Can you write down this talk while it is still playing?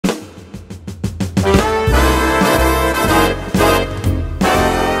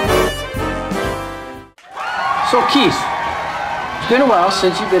So Keith, it's been a while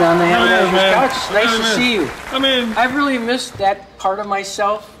since you've been on the Haberdasher's Couch. It's nice to see you. I mean, I've really missed that part of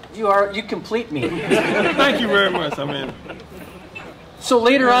myself. You complete me. Thank you very much. I mean, so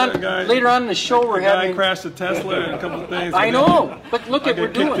later on in the show, we're having. I crashed a Tesla and a couple of things. I know, but look at what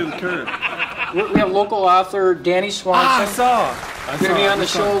we're doing. To the curb. We have local author Dani Swanson. I saw. Going to be on the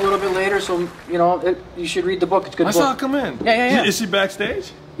show a little bit later, so you know you should read the book. It's a good book. I saw her come in. Yeah. Is she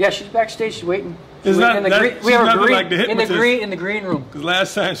backstage? Yeah, she's backstage. She's waiting. We have in the green room. Because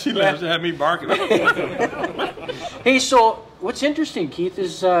last time she left, she had me barking. Hey, so what's interesting, Keith,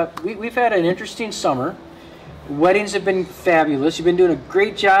 is we've had an interesting summer. Weddings have been fabulous. You've been doing a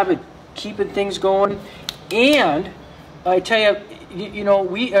great job at keeping things going. And I tell you,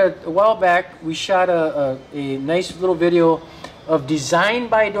 we a while back we shot a nice little video of Design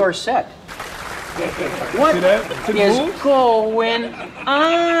by Dorset. What is going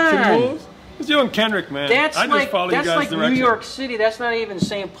on? It's you and Kendrick, man. That's I just follow you guys' like direction. New York City. That's not even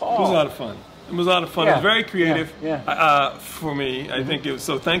St. Paul. It was a lot of fun. It was a lot of fun. Yeah. It was very creative for me. I think it was,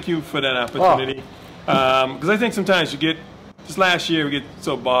 so thank you for that opportunity. Because I think sometimes you get, just last year we get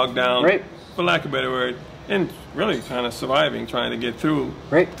so bogged down, for lack of a better word, and really kind of surviving, trying to get through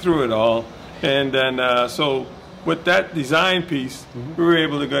it all. And then so with that design piece, we were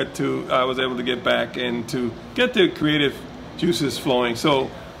able to I was able to get back and to get the creative juices flowing.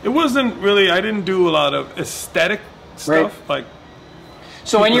 So it wasn't really, I didn't do a lot of aesthetic stuff like.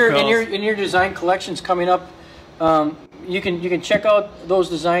 So in your design collections coming up, you can check out those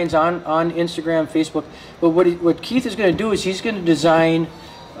designs on Instagram, Facebook. But what Keith is going to do is he's going to design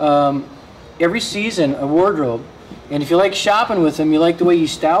every season a wardrobe, and if you like shopping with him, you like the way he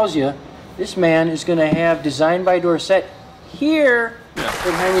styles you. This man is going to have Design by Dorset here at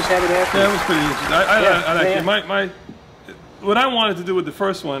Heimie's Haberdasher. Yeah, it was pretty interesting. I like it. What I wanted to do with the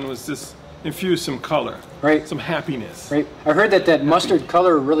first one was just infuse some color, some happiness. I heard that mustard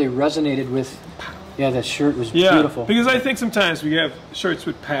color really resonated with. Yeah, that shirt was beautiful. Because I think sometimes we have shirts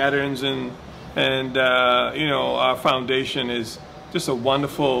with patterns and our foundation is just a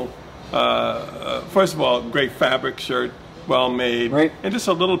wonderful. First of all, great fabric shirt, well made, and just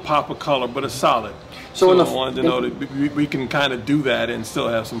a little pop of color, but a solid. So I wanted to know that we can kind of do that and still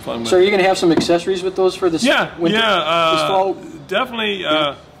have some fun with it. So are you going to have some accessories with those for this winter? This fall? Definitely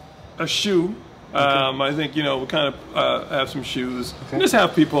a shoe. I think, we kind of have some shoes. And just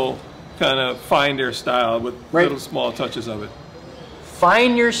have people kind of find their style with little small touches of it.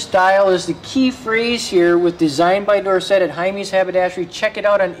 Find your style is the key phrase here with Design by Dorset at Heimie's Haberdashery. Check it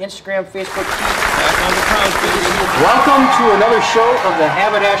out on Instagram, Facebook. Back on the couch, baby. Welcome to another show of the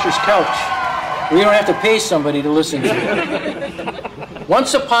Haberdasher's Couch. We don't have to pay somebody to listen to.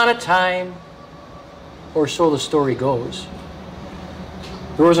 Once upon a time, or so the story goes,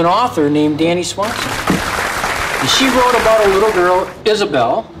 there was an author named Dani Swanson. And she wrote about a little girl,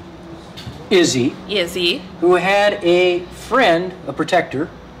 Izzy, who had a friend, a protector,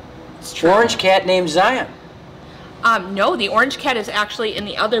 orange cat named Zion. No, the orange cat is actually in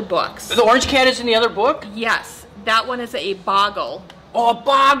the other books. The orange cat is in the other book? Yes, that one is a boggle. Oh, a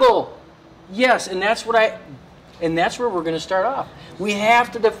boggle! Yes, and that's where we're going to start off. We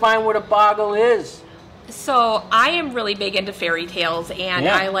have to define what a boggle is. So I am really big into fairy tales, and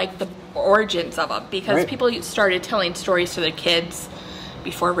I like the origins of them because people started telling stories to their kids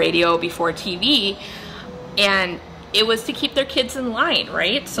before radio, before TV, and it was to keep their kids in line,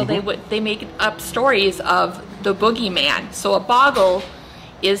 right? So they make up stories of the boogeyman. So a boggle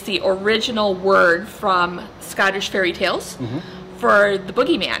is the original word from Scottish fairy tales. For the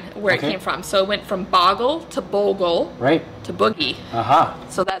boogeyman, where it came from. So it went from boggle to bogle to boogie.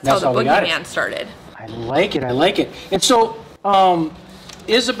 So that's how the boogeyman started. I like it. And so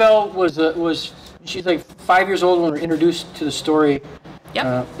Isabel was she's like 5 years old when we were introduced to the story.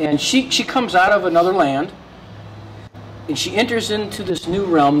 And she comes out of another land, and she enters into this new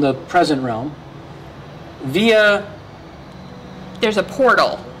realm, the present realm, via. There's a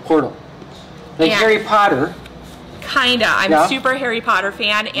portal. Like Harry Potter. Kinda. I'm a super Harry Potter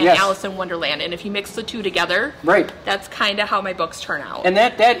fan and Alice in Wonderland, and if you mix the two together, that's kinda how my books turn out. And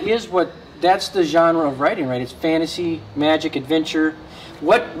that's the genre of writing, right? It's fantasy, magic, adventure.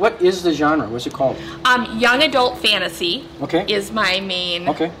 What is the genre? What's it called? Young adult fantasy is my main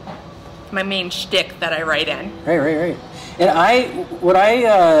my main shtick that I write in. Right. And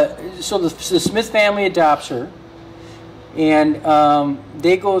so the Smith family adopts her, and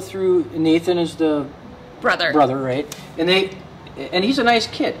they go through. Nathan is the brother, right? And he's a nice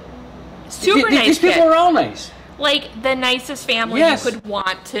kid. Super nice kid. These people are all nice. Like the nicest family you could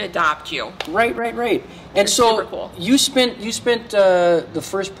want to adopt you. Right. And so super cool. you spent the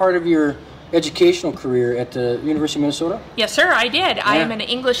first part of your educational career at the University of Minnesota? Yes, sir, I did. Yeah. I am an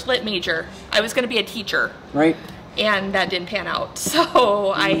English lit major. I was going to be a teacher. Right. And that didn't pan out.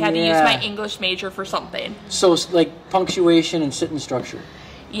 So I had to use my English major for something. So it's like punctuation and sentence structure.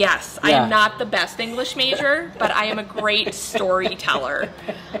 Yes, I am not the best English major, but I am a great storyteller.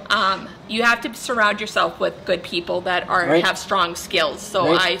 You have to surround yourself with good people that have strong skills.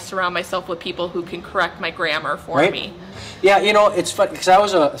 So I surround myself with people who can correct my grammar for me. Yeah, you know, it's funny because I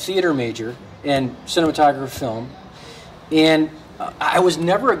was a theater major in cinematography film, and I was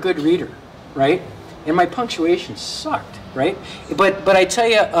never a good reader, right? And my punctuation sucked, right? But I tell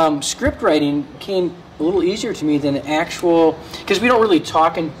you, script writing came a little easier to me than actual, because we don't really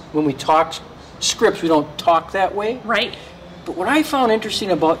talk, and when we talk scripts, we don't talk that way. Right. But what I found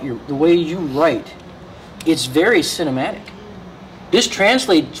interesting about the way you write, it's very cinematic. This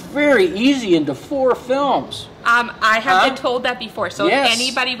translates very easy into 4 films. I have been told that before. So if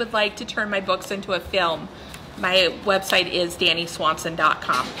anybody would like to turn my books into a film, my website is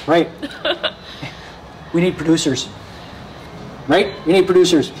DaniSwanson.com. Right. We need producers. Right? We need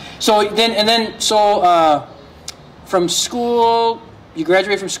producers. So from school, you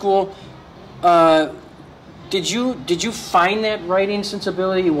graduated from school. Did you find that writing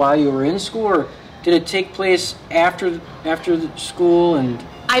sensibility while you were in school, or did it take place after the school? And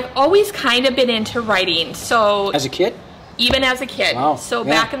I've always kind of been into writing. So as a kid? Even as a kid. Wow. So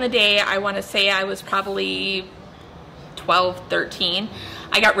back in the day, I want to say I was probably 12, 13.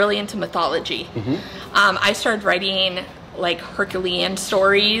 I got really into mythology. I started writing like Herculean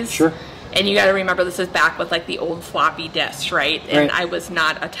stories. Sure. And you got to remember, this is back with like the old floppy disks, right? And I was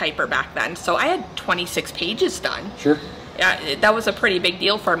not a typer back then. So I had 26 pages done. Sure. Yeah, that was a pretty big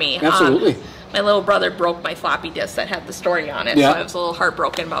deal for me. Absolutely. My little brother broke my floppy disk that had the story on it, so I was a little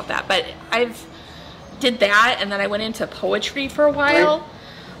heartbroken about that. But I've did that, and then I went into poetry for a while.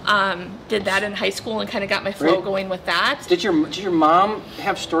 Did that in high school and kind of got my flow going with that. Did your mom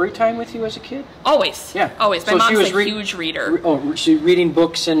have story time with you as a kid? Always. Yeah. Always. My mom's a huge reader. Oh, she reading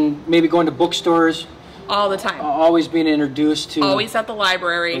books and maybe going to bookstores? All the time. Always being introduced to... Always at the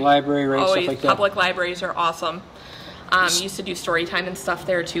library. The library, right? Always. Stuff like that. Public libraries are awesome. Used to do story time and stuff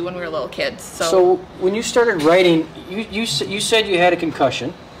there too when we were little kids. So when you started writing, you said you had a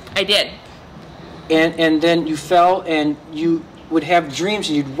concussion. I did. And then you fell, and you would have dreams,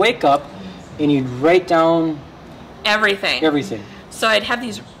 and you'd wake up and you'd write down everything. So I'd have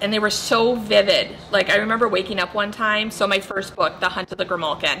these, and they were so vivid. Like, I remember waking up one time. So my first book, The Hunt of the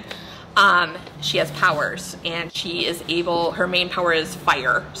Grimalkin, she has powers, and she is able, her main power is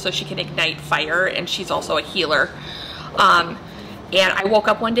fire, so she can ignite fire, and she's also a healer. And I woke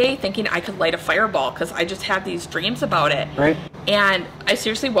up one day thinking I could light a fireball because I just had these dreams about it. Right. And I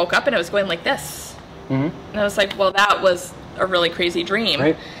seriously woke up and I was going like this. And I was like, well, that was a really crazy dream.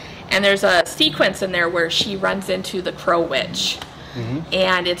 Right. And there's a sequence in there where she runs into the Crow Witch.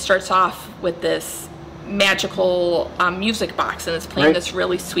 And it starts off with this magical music box, and it's playing this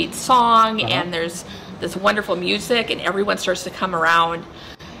really sweet song, and there's this wonderful music, and everyone starts to come around.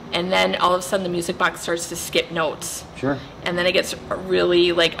 And then all of a sudden the music box starts to skip notes. Sure. And then it gets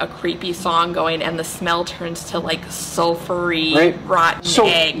really like a creepy song going, and the smell turns to like sulfury, rotten eggs.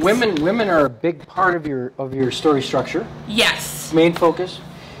 So women are a big part of your story structure? Yes. Main focus?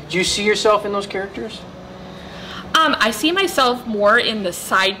 Do you see yourself in those characters? I see myself more in the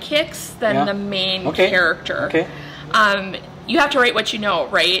sidekicks than the main character. Okay. You have to write what you know,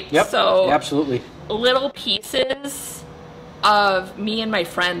 right? Yep. So absolutely. Little pieces of me and my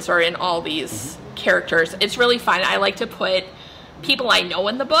friends are in all these characters. It's really fun. I like to put people I know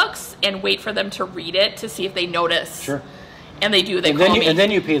in the books and wait for them to read it to see if they notice. Sure. And they do. They call me. And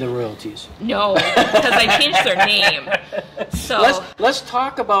then you pay the royalties. No, because I changed their name. So let's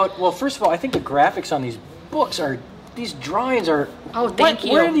talk about. Well, first of all, I think the graphics on these books are. These drawings are. Oh, thank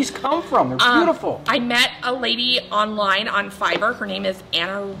you. Where did these come from? They're beautiful. I met a lady online on Fiverr. Her name is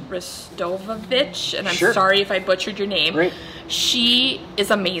Anna Ristovovich, and I'm sorry if I butchered your name. Right. She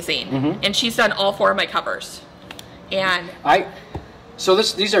is amazing, and she's done all 4 of my covers. And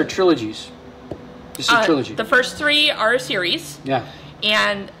these are trilogies. This is a trilogy. The first 3 are a series. Yeah.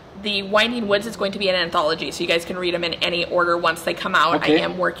 And the Winding Woods is going to be an anthology, so you guys can read them in any order once they come out. Okay. I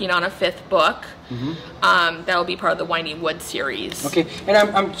am working on a 5th book. That'll be part of the Winding Woods series. Okay, and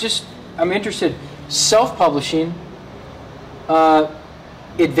I'm interested. Self-publishing,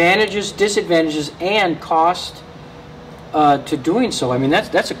 advantages, disadvantages, and cost to doing so. I mean,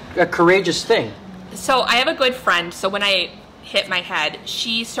 that's a courageous thing. So I have a good friend. So when I hit my head,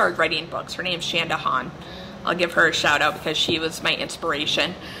 she started writing books. Her name's Shanda Hahn. I'll give her a shout out because she was my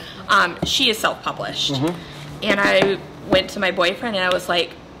inspiration. She is self-published. And I went to my boyfriend and I was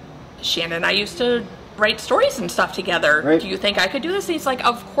like, Shannon and I used to write stories and stuff together. Right. Do you think I could do this? And he's like,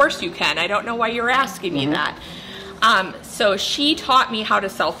 of course you can. I don't know why you're asking me that. So she taught me how to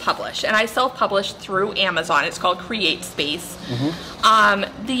self-publish, and I self-published through Amazon. It's called Create Space.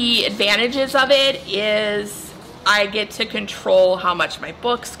 The advantages of it is I get to control how much my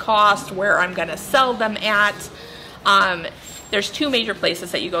books cost, where I'm going to sell them at. There's two major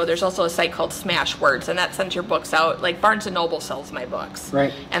places that you go. There's also a site called Smashwords, and that sends your books out. Like Barnes & Noble sells my books.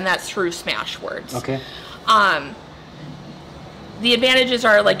 Right. And that's through Smashwords. Okay. The advantages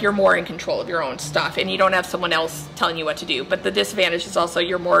are like you're more in control of your own stuff and you don't have someone else telling you what to do. But the disadvantage is also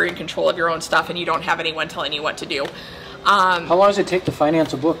you're more in control of your own stuff and you don't have anyone telling you what to do. How long does it take to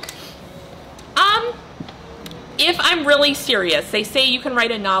finance a book? If I'm really serious, they say you can write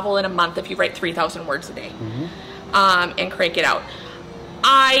a novel in a month if you write 3,000 words a day and crank it out.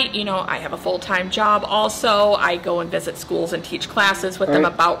 I have a full-time job also. I go and visit schools and teach classes with them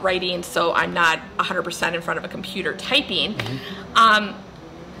about writing, so I'm not 100% in front of a computer typing.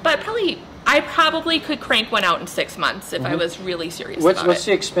 But I probably could crank one out in 6 months if I was really serious about it. What's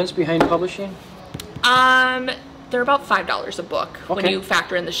the expense behind publishing? They're about $5 a book when you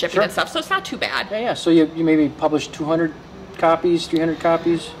factor in the shipping and stuff, so it's not too bad. Yeah. So you maybe publish 200 copies, 300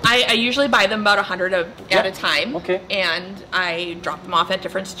 copies? I usually buy them about 100 at a time. Okay. And I drop them off at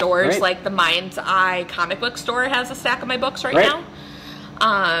different stores. Like the Mind's Eye comic book store has a stack of my books right now.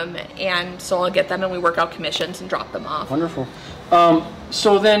 And so I'll get them and we work out commissions and drop them off. Wonderful.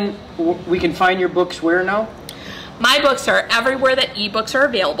 So then we can find your books where now? My books are everywhere that ebooks are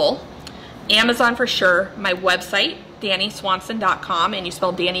available. Amazon for sure. My website, DaniSwanson.com, and you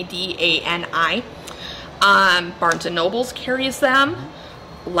spell Dani, D-A-N-I. Barnes & Noble's carries them.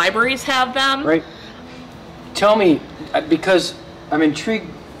 Libraries have them. Right. Tell me, because I'm intrigued,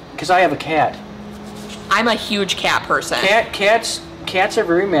 because I have a cat. I'm a huge cat person. Cats are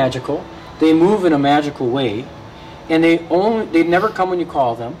very magical. They move in a magical way, and they never come when you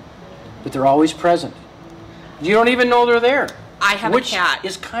call them, but they're always present. You don't even know they're there. I have a cat. Which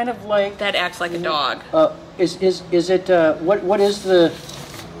is kind of like that acts like a dog. Is it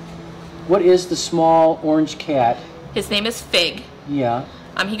what is the small orange cat? His name is Fig. Yeah.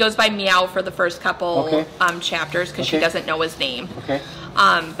 He goes by Meow for the first couple chapters because she doesn't know his name. Okay.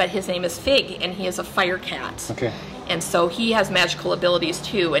 But his name is Fig, and he is a fire cat. Okay. And so he has magical abilities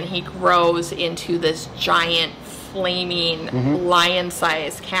too, and he grows into this giant, flaming,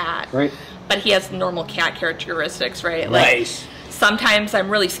 lion-sized cat. Right. But he has normal cat characteristics, right? Nice. Like, sometimes I'm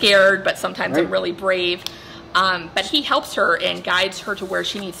really scared, but sometimes I'm really brave. But he helps her and guides her to where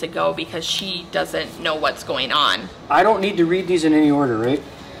she needs to go because she doesn't know what's going on. I don't need to read these in any order, right?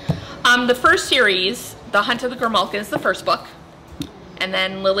 The first series, The Hunt of the Grimalkin, is the first book. And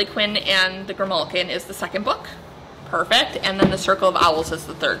then Lily Quinn and the Grimalkin is the second book. Perfect. And then The Circle of Owls is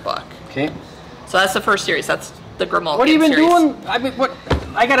the third book. Okay. So that's the first series. That's the Grimalkin What have you been series. doing? I mean,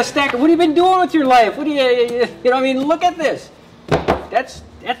 I got a stack. What have you been doing with your life? What do I mean, look at this. That's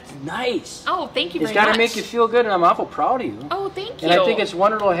nice. Oh, thank you very much. It's got to make you feel good, and I'm awful proud of you. Oh, thank you. And I think it's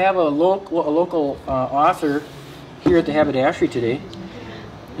wonderful to have a local author here at the Haberdashery today.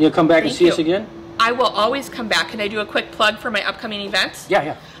 You'll come back and see us again? I will always come back. Can I do a quick plug for my upcoming events?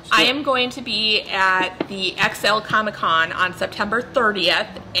 Yeah. I am going to be at the XL Comic Con on September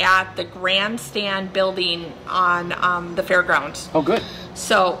 30th at the Grandstand building on the fairgrounds. Oh, good.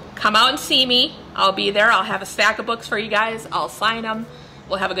 So come out and see me. I'll be there. I'll have a stack of books for you guys. I'll sign them.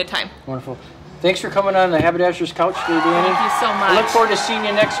 We'll have a good time. Wonderful. Thanks for coming on the Haberdasher's Couch today, Dani. Thank you so much. I look forward to seeing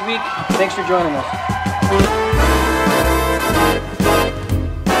you next week. Thanks for joining us.